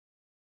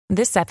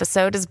This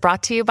episode is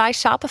brought to you by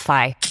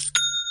Shopify.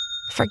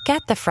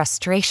 Forget the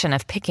frustration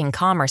of picking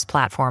commerce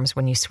platforms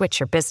when you switch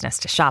your business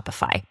to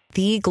Shopify,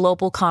 the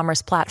global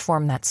commerce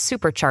platform that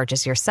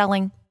supercharges your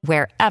selling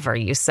wherever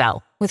you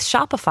sell. With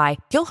Shopify,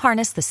 you'll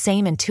harness the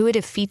same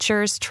intuitive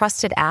features,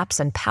 trusted apps,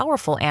 and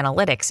powerful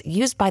analytics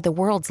used by the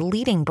world's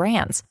leading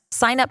brands.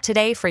 Sign up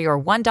today for your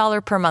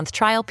 $1 per month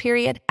trial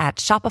period at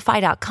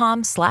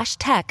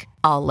shopify.com/tech,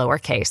 all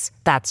lowercase.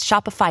 That's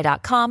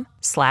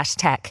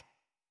shopify.com/tech.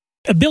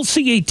 Bill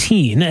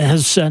C-18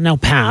 has now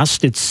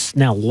passed. It's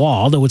now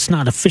law, though it's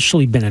not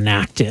officially been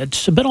enacted.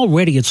 But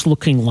already it's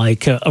looking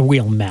like a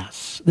real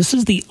mess. This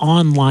is the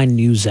Online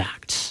News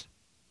Act.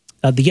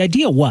 The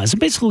idea was,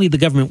 basically the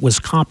government was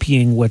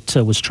copying what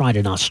was tried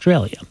in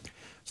Australia.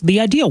 So the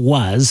idea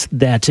was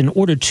that in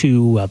order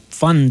to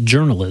fund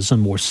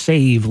journalism or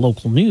save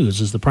local news,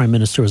 as the Prime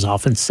Minister has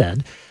often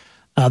said,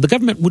 the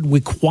government would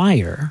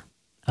require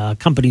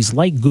companies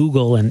like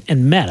Google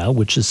and Meta,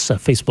 which is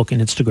Facebook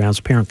and Instagram's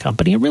parent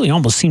company, it really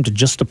almost seemed to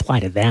just apply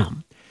to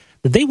them,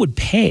 that they would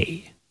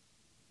pay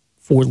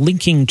for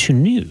linking to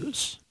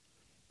news,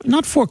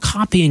 not for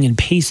copying and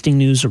pasting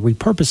news or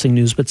repurposing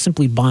news, but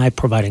simply by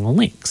providing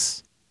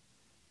links.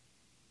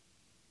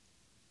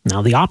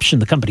 Now, the option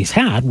the companies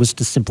had was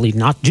to simply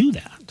not do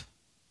that,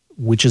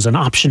 which is an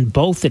option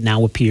both it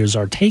now appears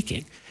are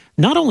taking.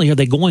 Not only are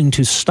they going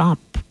to stop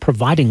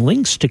providing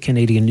links to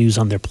Canadian news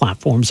on their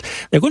platforms,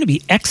 they're going to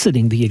be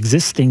exiting the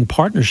existing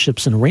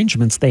partnerships and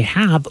arrangements they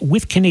have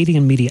with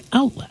Canadian media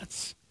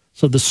outlets.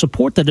 So the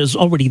support that is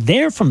already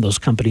there from those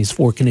companies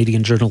for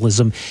Canadian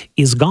journalism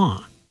is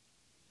gone.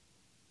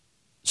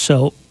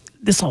 So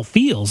this all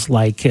feels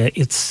like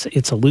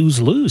it's a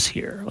lose-lose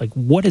here. Like,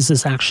 what is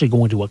this actually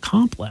going to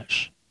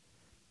accomplish?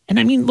 And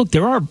I mean, look,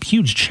 there are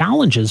huge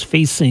challenges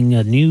facing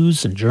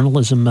news and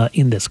journalism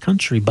in this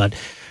country, but it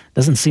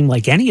doesn't seem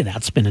like any of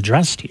that's been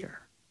addressed here.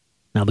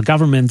 Now, the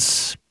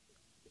government's,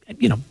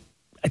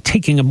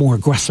 taking a more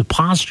aggressive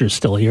posture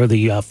still here.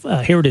 The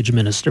Heritage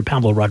Minister,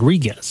 Pablo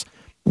Rodriguez,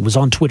 was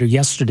on Twitter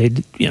yesterday,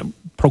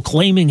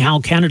 proclaiming how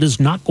Canada's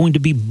not going to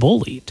be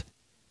bullied.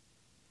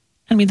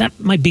 I mean, that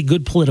might be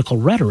good political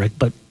rhetoric,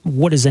 but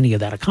what is any of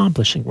that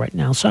accomplishing right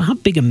now? So how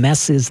big a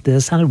mess is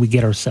this? How did we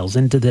get ourselves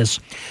into this?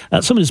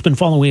 Someone who's been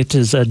following it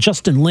is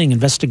Justin Ling,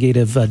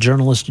 investigative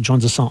journalist, who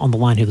joins us on the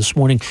line here this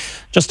morning.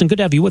 Justin, good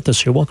to have you with us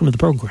here. Welcome to the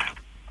program.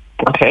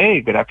 Hey,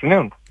 good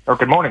afternoon. Or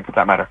good morning, for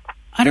that matter.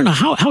 I don't know,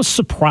 how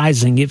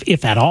surprising,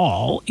 if at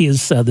all,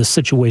 is the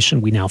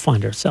situation we now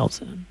find ourselves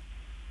in?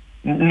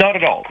 Not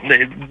at all.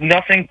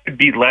 Nothing could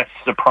be less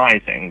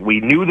surprising.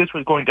 We knew this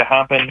was going to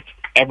happen.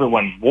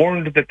 Everyone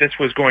warned that this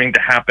was going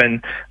to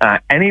happen.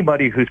 Anyone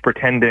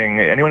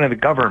in the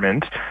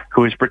government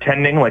who is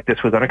pretending like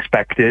this was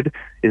unexpected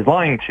is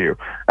lying to you.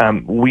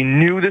 We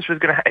knew this was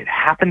going to happen. It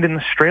happened in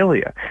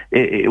Australia.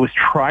 It was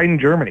tried in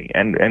Germany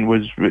and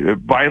was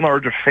by and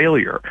large a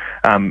failure.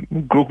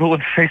 Google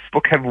and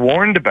Facebook have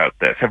warned about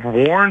this, have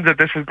warned that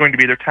this was going to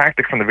be their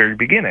tactic from the very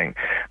beginning.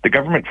 The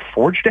government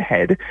forged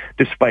ahead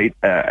despite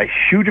a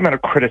huge amount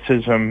of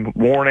criticism,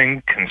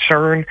 warning,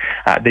 concern.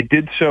 They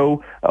did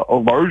so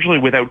largely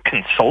without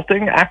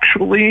consulting,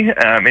 actually,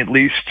 at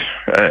least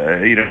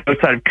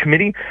outside of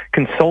committee,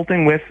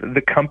 consulting with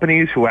the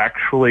companies who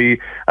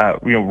actually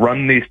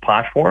run these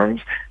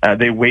platforms.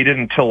 They waited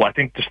until I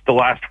think just the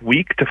last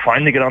week to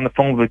finally get on the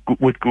phone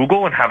with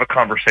Google and have a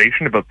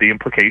conversation about the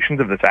implications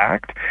of this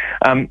act.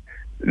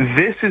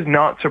 This is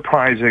not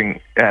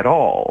surprising at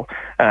all,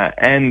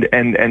 and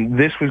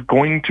this was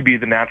going to be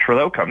the natural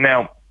outcome.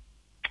 Now,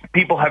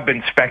 people have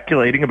been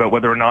speculating about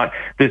whether or not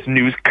this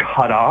news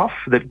cutoff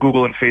that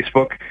Google and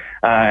Facebook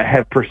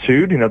have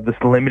pursued, this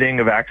limiting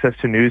of access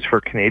to news for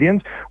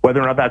Canadians,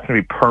 whether or not that's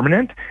going to be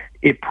permanent.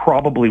 It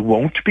probably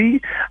won't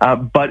be,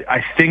 but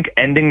I think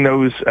ending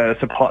those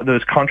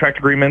contract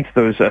agreements,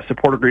 those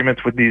support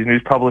agreements with these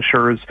news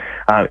publishers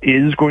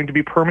is going to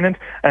be permanent.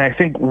 And I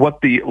think what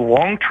the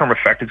long-term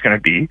effect is going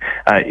to be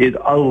is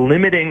a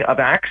limiting of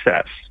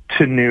access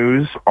to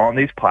news on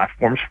these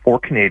platforms for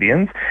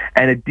Canadians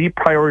and a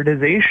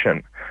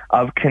deprioritization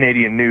of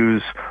Canadian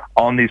news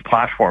on these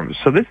platforms.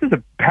 So this is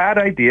a bad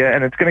idea,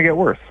 and it's going to get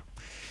worse.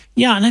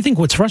 Yeah, and I think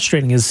what's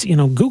frustrating is,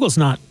 Google's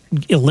not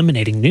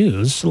eliminating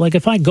news. Like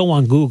if I go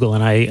on Google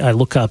and I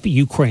look up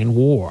Ukraine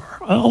war,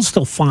 I'll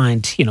still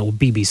find,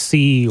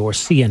 BBC or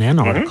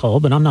CNN article,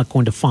 but I'm not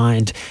going to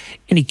find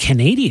any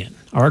Canadian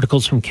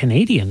articles from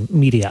Canadian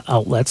media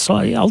outlets. So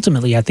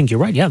ultimately, I think you're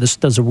right. Yeah, this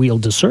does a real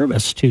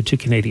disservice to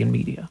Canadian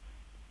media.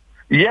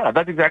 Yeah,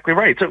 that's exactly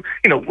right. So,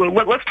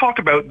 let's talk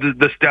about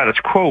the status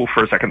quo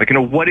for a second. Like,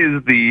 what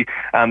is the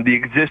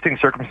existing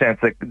circumstance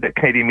that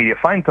Canadian media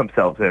finds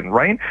themselves in,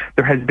 right?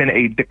 There has been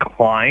a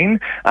decline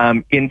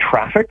in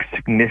traffic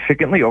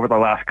significantly over the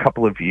last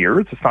couple of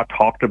years. It's not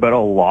talked about a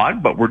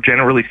lot, but we're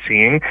generally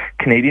seeing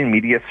Canadian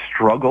media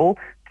struggle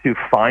to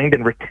find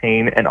and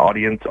retain an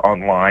audience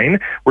online.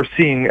 We're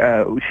seeing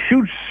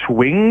huge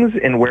swings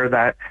in where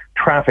that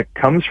traffic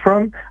comes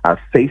from.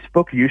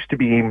 Facebook used to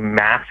be a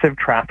massive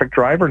traffic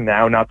driver,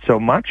 now not so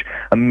much.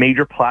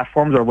 Major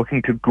platforms are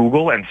looking to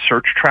Google and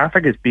search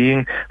traffic as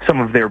being some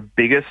of their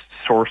biggest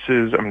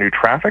sources of new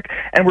traffic,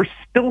 and we're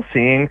still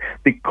seeing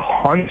the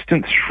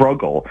constant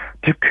struggle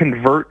to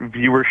convert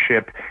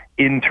viewership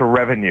into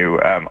revenue.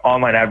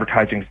 Online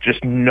advertising is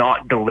just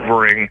not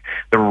delivering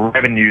the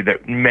revenue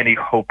that many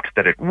hoped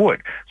that it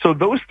would. So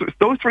those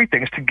three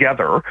things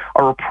together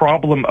are a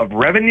problem of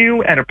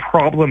revenue and a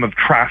problem of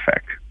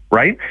traffic.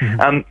 Right?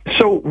 Mm-hmm.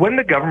 So when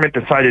the government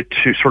decided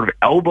to sort of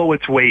elbow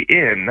its way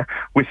in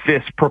with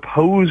this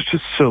proposed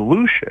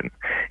solution,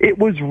 it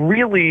was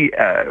really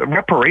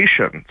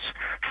reparations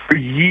for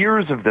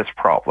years of this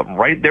problem,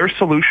 right? Their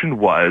solution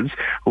was,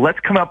 let's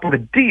come up with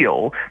a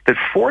deal that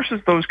forces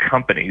those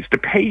companies to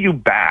pay you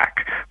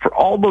back for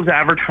all those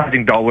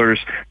advertising dollars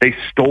they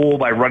stole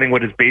by running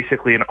what is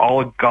basically an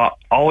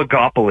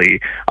oligopoly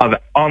of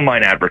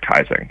online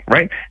advertising,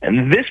 right?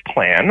 And this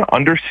plan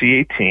under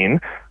C-18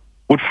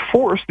 would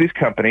force these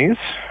companies,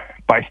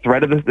 by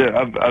threat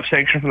of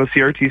sanction from the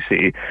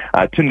CRTC,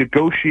 to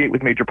negotiate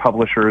with major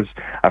publishers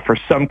for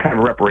some kind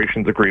of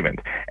reparations agreement.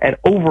 And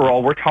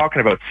overall, we're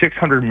talking about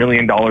 $600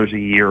 million a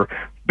year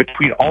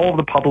between all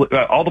the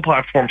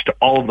platforms to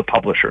all of the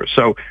publishers.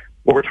 So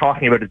what we're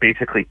talking about is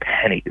basically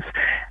pennies.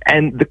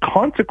 And the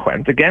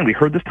consequence, again, we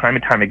heard this time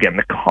and time again,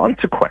 the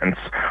consequence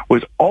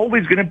was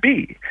always going to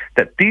be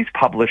that these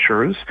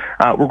publishers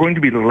were going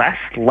to be less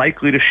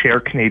likely to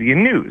share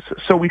Canadian news.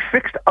 So we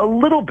fixed a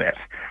little bit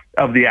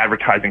of the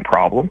advertising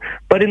problem,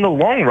 but in the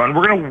long run,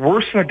 we're going to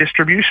worsen the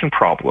distribution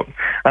problem.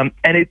 And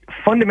it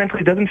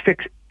fundamentally doesn't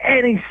fix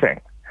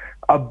anything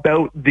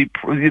about the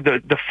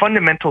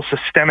fundamental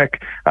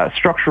systemic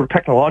structural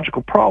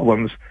technological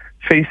problems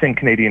facing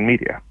Canadian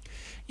media.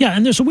 Yeah,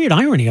 and there's a weird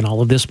irony in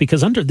all of this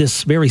because under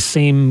this very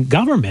same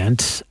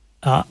government,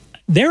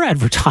 their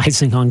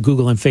advertising on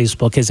Google and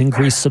Facebook has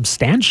increased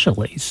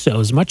substantially.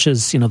 So as much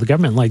as, the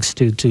government likes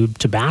to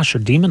bash or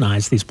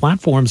demonize these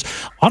platforms,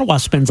 Ottawa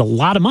spends a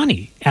lot of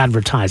money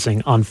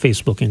advertising on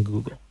Facebook and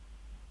Google.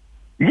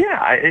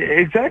 Yeah,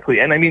 exactly.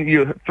 And I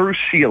mean, through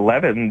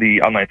C-11,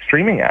 the Online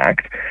Streaming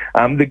Act,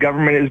 the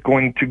government is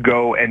going to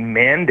go and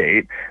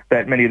mandate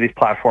that many of these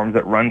platforms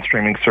that run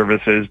streaming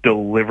services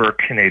deliver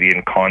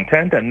Canadian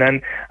content. And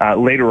then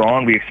later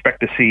on, we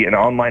expect to see an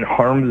online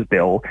harms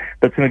bill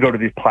that's going to go to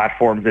these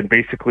platforms and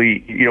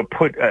basically,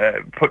 put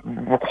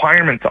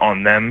requirements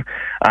on them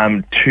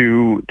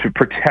to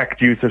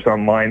protect users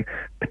online,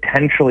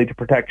 potentially to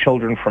protect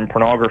children from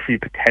pornography,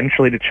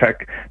 potentially to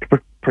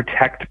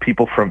protect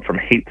people from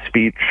hate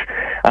speech.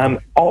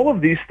 All of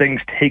these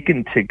things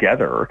taken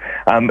together,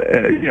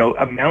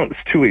 amounts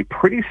to a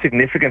pretty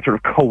significant sort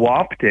of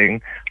co-opting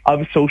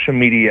of social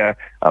media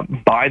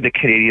by the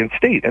Canadian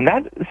state. And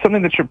that is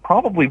something that should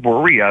probably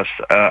worry us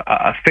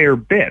a fair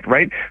bit,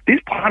 right? These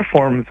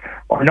platforms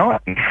are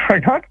not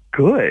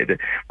good,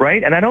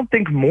 right? And I don't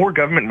think more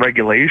government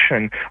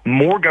regulation,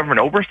 more government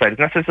oversight is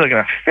necessarily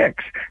going to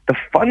fix the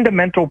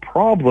fundamental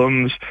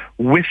problems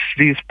with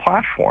these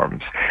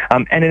platforms.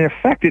 And in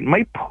effect, it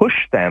might push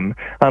them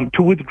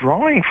to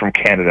withdrawing from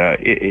Canada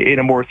in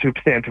a more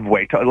substantive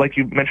way, like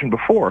you mentioned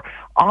before,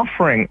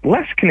 offering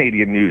less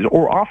Canadian news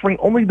or offering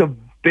only the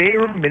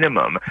bare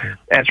minimum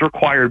as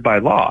required by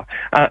law.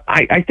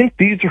 I think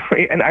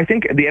and I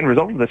think the end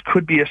result of this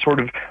could be a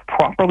sort of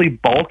properly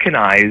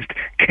balkanized,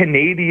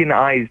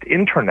 Canadianized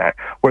internet,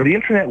 where the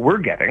internet we're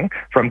getting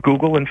from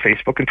Google and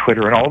Facebook and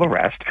Twitter and all the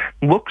rest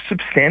looks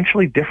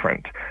substantially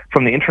different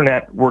from the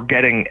internet we're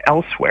getting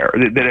elsewhere,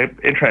 that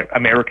internet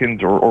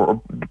Americans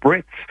or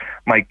Brits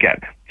might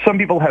get. Some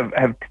people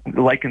have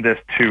likened this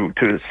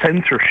to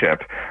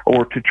censorship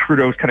or to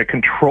Trudeau's kind of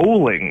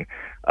controlling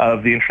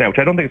of the internet, which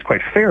I don't think is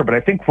quite fair, but I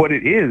think what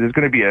it is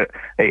going to be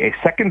a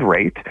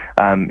second-rate,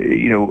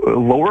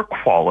 lower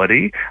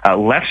quality,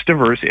 less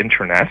diverse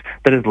internet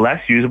that is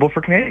less usable for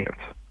Canadians.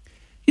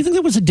 You think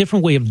there was a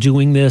different way of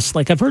doing this?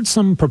 Like I've heard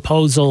some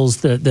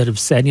proposals that have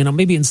said,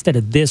 maybe instead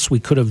of this,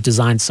 we could have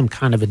designed some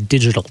kind of a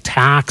digital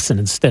tax, and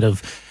instead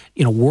of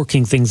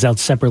working things out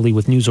separately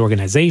with news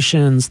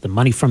organizations, the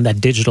money from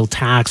that digital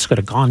tax could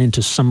have gone into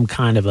some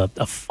kind of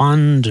a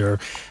fund or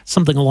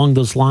something along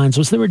those lines.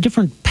 Was there a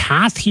different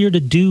path here to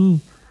do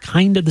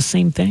kind of the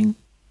same thing?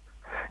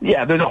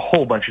 Yeah, there's a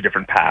whole bunch of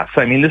different paths.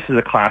 I mean, this is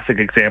a classic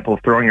example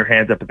of throwing your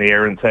hands up in the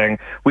air and saying,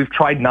 we've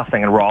tried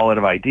nothing and we're all out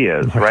of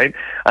ideas, right?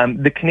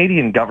 The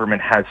Canadian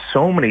government has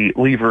so many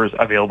levers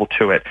available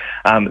to it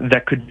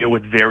that could deal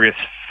with various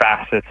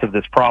facets of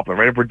this problem,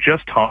 right? If we're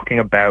just talking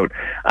about,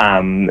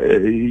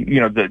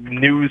 the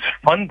news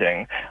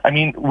funding, I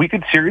mean, we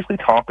could seriously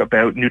talk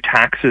about new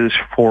taxes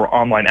for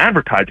online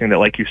advertising that,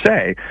 like you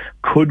say,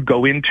 could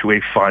go into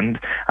a fund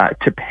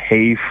to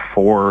pay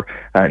for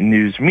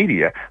news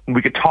media.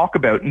 We could talk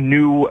about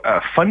new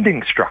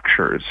funding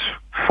structures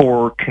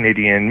for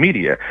Canadian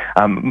media,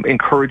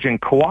 encouraging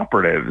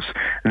cooperatives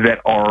that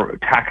are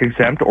tax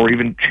exempt or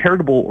even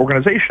charitable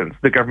organizations.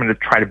 The government has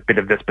tried a bit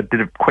of this, but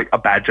did quite a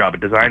bad job at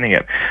designing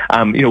it.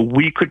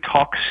 We could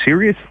talk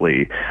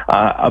seriously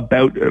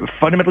about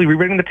fundamentally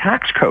rewriting the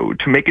tax code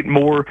to make it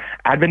more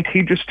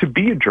advantageous to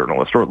be a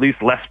journalist, or at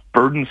least less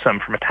burdensome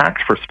from a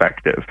tax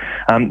perspective.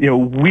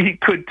 We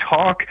could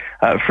talk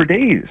for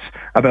days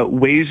about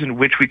ways in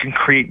which we can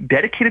create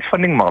dedicated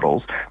funding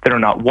models that are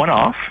not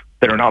one-off,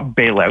 that are not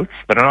bailouts,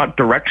 that are not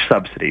direct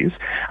subsidies,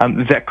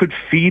 that could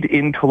feed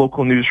into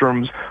local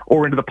newsrooms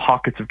or into the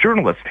pockets of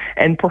journalists.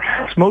 And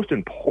perhaps most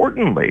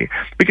importantly,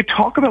 we could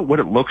talk about what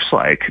it looks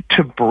like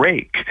to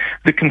break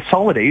the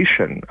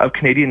consolidation of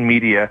Canadian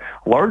media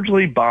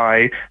largely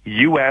by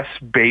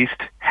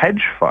U.S.-based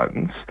hedge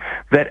funds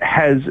that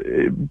has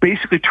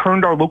basically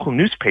turned our local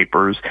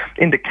newspapers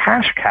into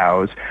cash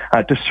cows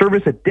to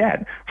service a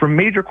debt for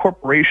major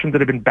corporations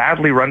that have been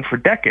badly run for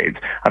decades.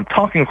 I'm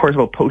talking, of course,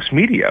 about Post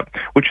Media,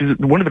 which is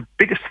one of the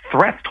biggest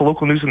threats to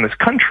local news in this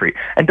country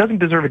and doesn't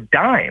deserve a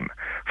dime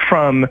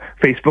from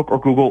Facebook or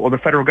Google or the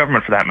federal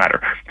government for that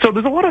matter. So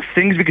there's a lot of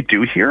things we could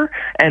do here,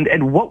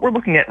 and what we're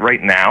looking at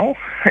right now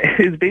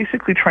is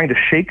basically trying to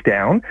shake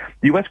down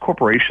U.S.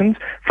 corporations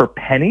for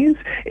pennies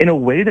in a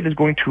way that is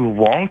going to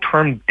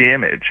long-term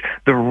damage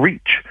the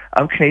reach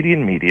of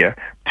Canadian media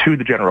to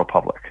the general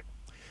public.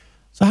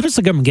 So how does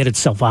the government get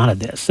itself out of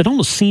this? It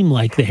almost seemed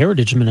like the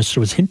Heritage Minister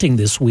was hinting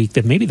this week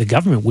that maybe the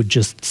government would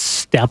just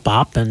step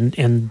up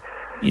and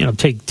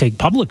take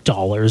public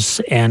dollars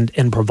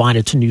and provide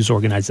it to news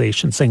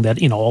organizations, saying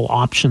that all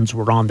options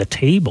were on the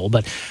table.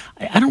 But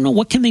I don't know,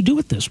 what can they do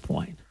at this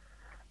point?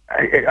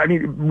 I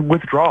mean,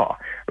 withdraw,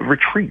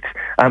 retreat,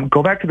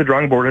 go back to the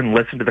drawing board and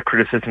listen to the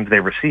criticisms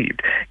they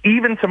received.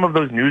 Even some of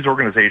those news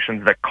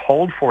organizations that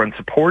called for and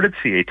supported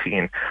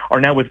C-18 are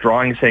now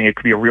withdrawing, saying it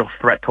could be a real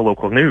threat to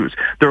local news.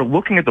 They're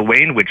looking at the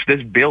way in which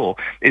this bill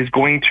is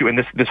going to,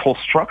 and this whole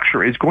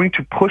structure is going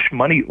to push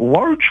money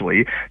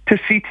largely to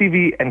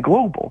CTV and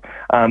Global,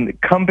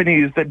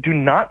 companies that do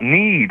not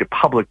need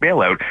public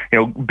bailout.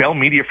 Bell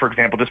Media, for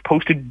example, just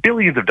posted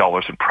billions of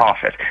dollars in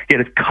profit,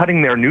 yet it's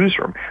cutting their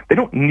newsroom. They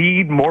don't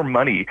need more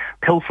money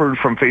pilfered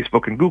from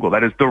Facebook and Google.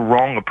 That is the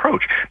wrong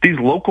approach. These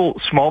local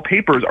small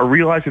papers are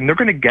realizing they're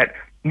going to get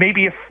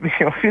maybe a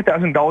few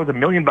 $1,000, $1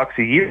 million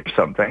a year or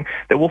something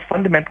that will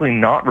fundamentally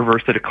not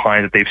reverse the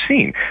decline that they've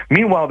seen.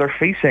 Meanwhile, they're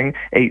facing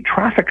a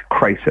traffic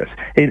crisis,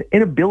 an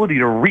inability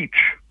to reach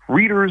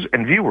readers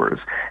and viewers,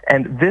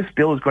 and this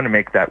bill is going to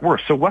make that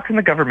worse. So what can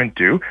the government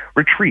do?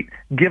 Retreat,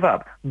 give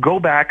up, go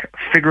back,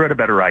 figure out a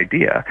better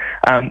idea.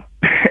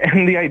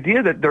 And the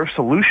idea that their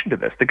solution to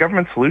this, the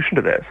government's solution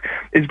to this,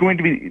 is going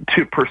to be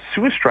to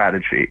pursue a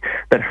strategy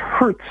that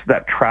hurts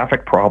that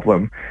traffic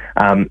problem,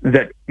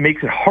 that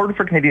makes it harder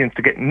for Canadians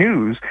to get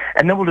news,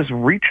 and then will just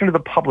reach into the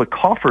public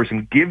coffers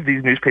and give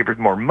these newspapers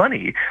more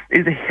money,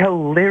 is a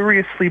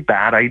hilariously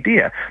bad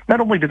idea.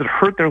 Not only does it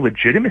hurt their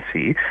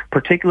legitimacy,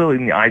 particularly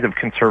in the eyes of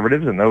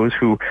conservatives and those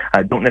who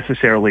don't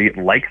necessarily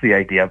like the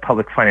idea of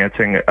public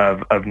financing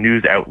of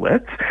news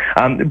outlets,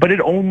 but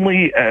it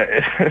only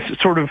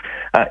sort of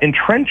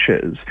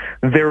entrenches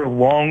their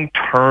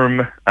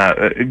long-term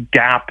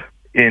gap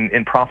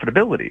in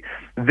profitability.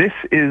 This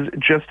is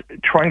just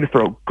trying to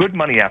throw good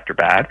money after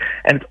bad,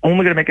 and it's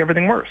only going to make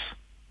everything worse.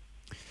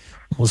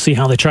 We'll see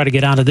how they try to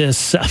get out of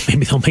this.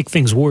 Maybe they'll make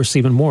things worse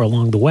even more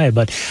along the way.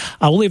 But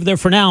we'll leave it there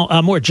for now.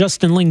 More at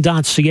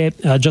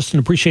justinling.ca. Justin,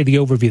 appreciate the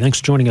overview. Thanks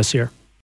for joining us here.